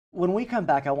When we come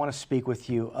back, I want to speak with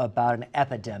you about an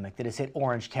epidemic that has hit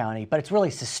Orange County, but it's really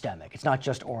systemic. It's not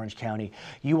just Orange County.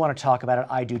 You want to talk about it,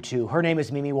 I do too. Her name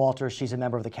is Mimi Walters. She's a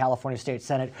member of the California State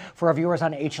Senate. For our viewers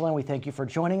on HLN, we thank you for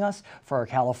joining us. For our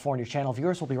California channel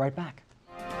viewers, we'll be right back.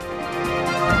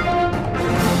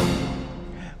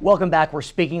 Welcome back. We're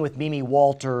speaking with Mimi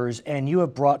Walters, and you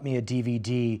have brought me a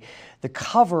DVD. The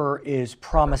cover is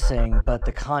promising, but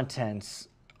the contents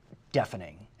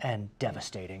deafening and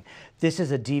devastating. This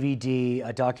is a DVD,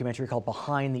 a documentary called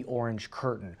Behind the Orange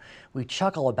Curtain. We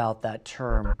chuckle about that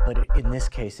term, but in this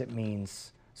case it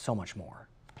means so much more.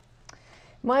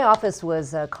 My office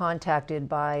was contacted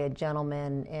by a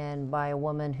gentleman and by a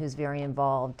woman who's very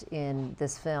involved in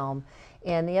this film.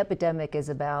 And the epidemic is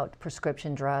about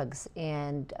prescription drugs.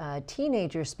 And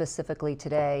teenagers specifically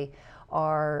today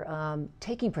are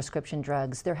taking prescription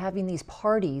drugs. They're having these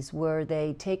parties where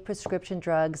they take prescription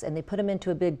drugs and they put them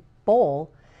into a big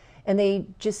bowl and they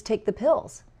just take the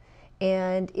pills.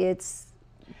 And it's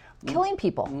killing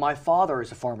people. My father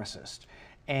is a pharmacist,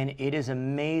 and it is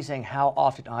amazing how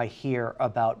often I hear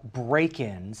about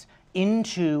break-ins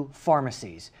into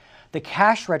pharmacies. The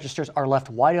cash registers are left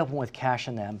wide open with cash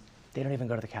in them. They don't even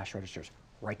go to the cash registers,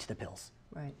 right to the pills.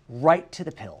 Right. Right to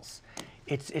the pills.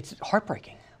 It's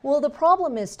heartbreaking. Well, the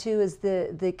problem is too is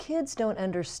the kids don't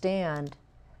understand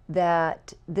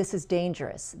that this is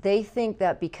dangerous. They think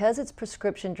that because it's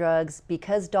prescription drugs,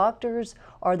 because doctors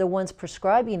are the ones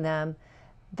prescribing them,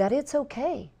 that it's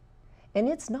okay. And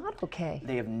it's not okay.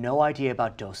 They have no idea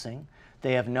about dosing.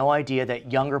 They have no idea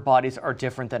that younger bodies are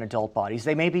different than adult bodies.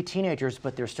 They may be teenagers,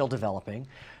 but they're still developing.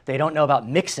 They don't know about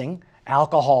mixing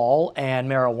alcohol and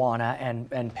marijuana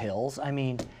and pills. I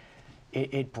mean,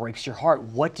 it breaks your heart.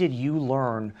 What did you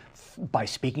learn by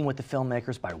speaking with the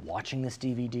filmmakers, by watching this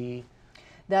DVD?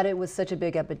 That it was such a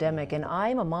big epidemic. And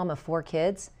I'm a mom of 4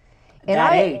 kids. And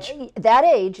That age. That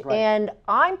age. Right. And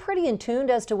I'm pretty in tune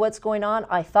as to what's going on,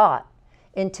 I thought,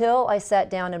 until I sat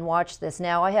down and watched this.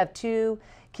 Now, I have 2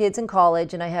 kids in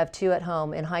college and I have 2 at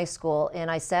home in high school.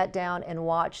 And I sat down and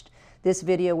watched this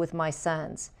video with my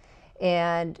sons.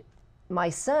 And my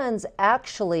sons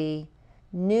actually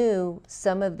knew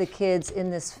some of the kids in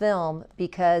this film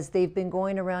because they've been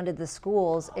going around to the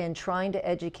schools and trying to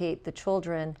educate the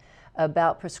children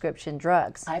about prescription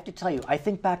drugs. I have to tell you, I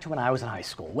think back to when I was in high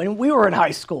school, when we were in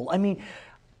high school. I mean,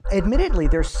 admittedly,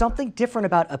 there's something different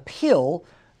about a pill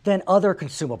than other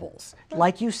consumables.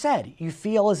 Like you said, you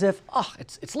feel as if, oh,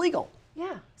 it's legal.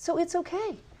 Yeah, so it's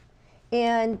okay.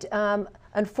 And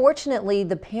unfortunately,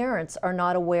 the parents are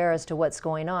not aware as to what's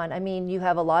going on. I mean, you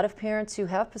have a lot of parents who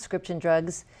have prescription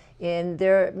drugs in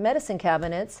their medicine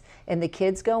cabinets, and the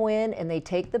kids go in and they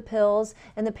take the pills,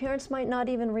 and the parents might not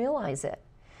even realize it.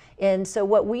 And so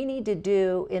what we need to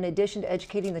do, in addition to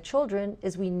educating the children,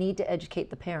 is we need to educate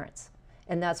the parents.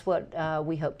 And that's what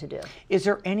we hope to do. Is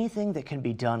there anything that can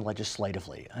be done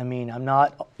legislatively? I mean, I'm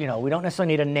not, we don't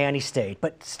necessarily need a nanny state,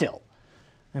 but still.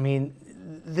 I mean,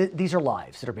 these are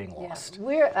lives that are being lost. Yeah.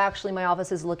 We're actually, my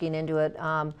office is looking into it,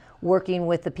 working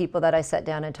with the people that I sat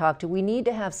down and talked to. We need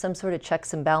to have some sort of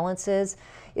checks and balances.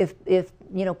 If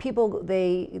people,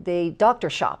 they doctor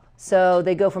shop. So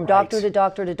they go from doctor to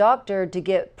doctor to doctor to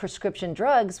get prescription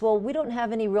drugs. Well, we don't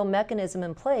have any real mechanism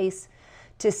in place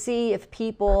to see if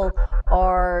people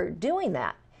are doing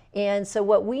that. And so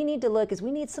what we need to look is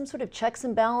we need some sort of checks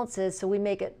and balances so we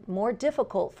make it more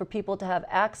difficult for people to have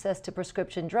access to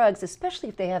prescription drugs, especially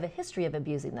if they have a history of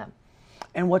abusing them.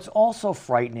 And what's also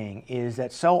frightening is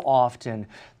that so often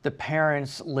the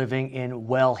parents living in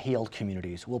well-heeled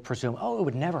communities will presume, oh, it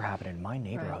would never happen in my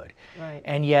neighborhood. Right.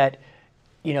 And yet,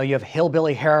 you have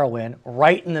hillbilly heroin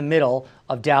right in the middle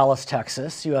of Dallas,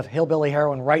 Texas. You have hillbilly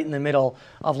heroin right in the middle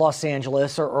of Los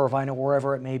Angeles or Irvine or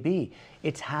wherever it may be.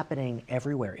 It's happening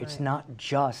everywhere. It's not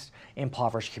just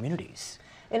impoverished communities.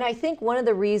 And I think one of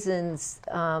the reasons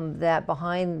that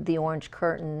Behind the Orange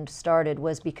Curtain started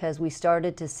was because we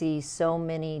started to see so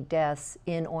many deaths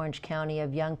in Orange County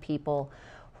of young people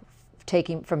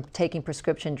taking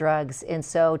prescription drugs. And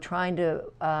so trying to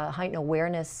heighten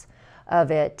awareness of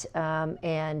it,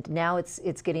 and now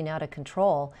it's getting out of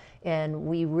control, and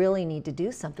we really need to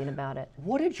do something about it.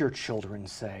 What did your children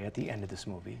say at the end of this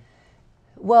movie?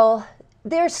 Well,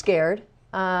 they're scared,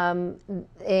 and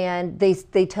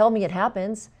they tell me it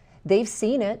happens. They've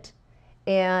seen it,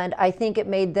 and I think it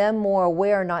made them more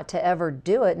aware not to ever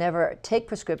do it, never take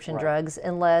prescription drugs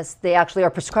unless they actually are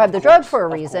prescribed the drug for a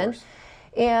reason.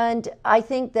 And I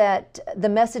think that the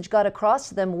message got across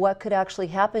to them what could actually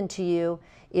happen to you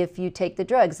if you take the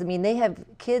drugs. I mean, they have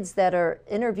kids that are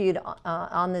interviewed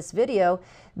on this video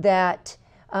that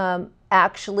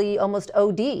actually almost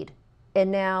OD'd,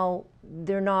 and now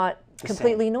they're not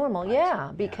completely same. normal,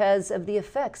 yeah, because of the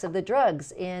effects of the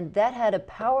drugs, and that had a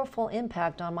powerful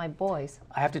impact on my boys.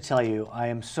 I have to tell you, I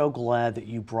am so glad that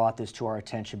you brought this to our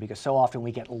attention, because so often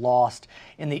we get lost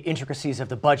in the intricacies of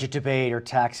the budget debate or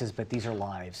taxes, but these are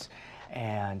lives.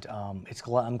 And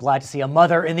I'm glad to see a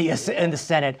mother in the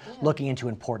Senate looking into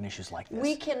important issues like this.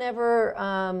 We can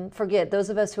never forget, those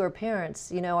of us who are parents,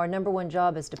 you know, our number one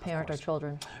job is to parent our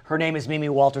children. Her name is Mimi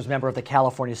Walters, member of the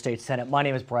California State Senate. My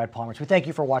name is Brad Palmer. We thank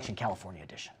you for watching California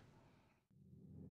Edition.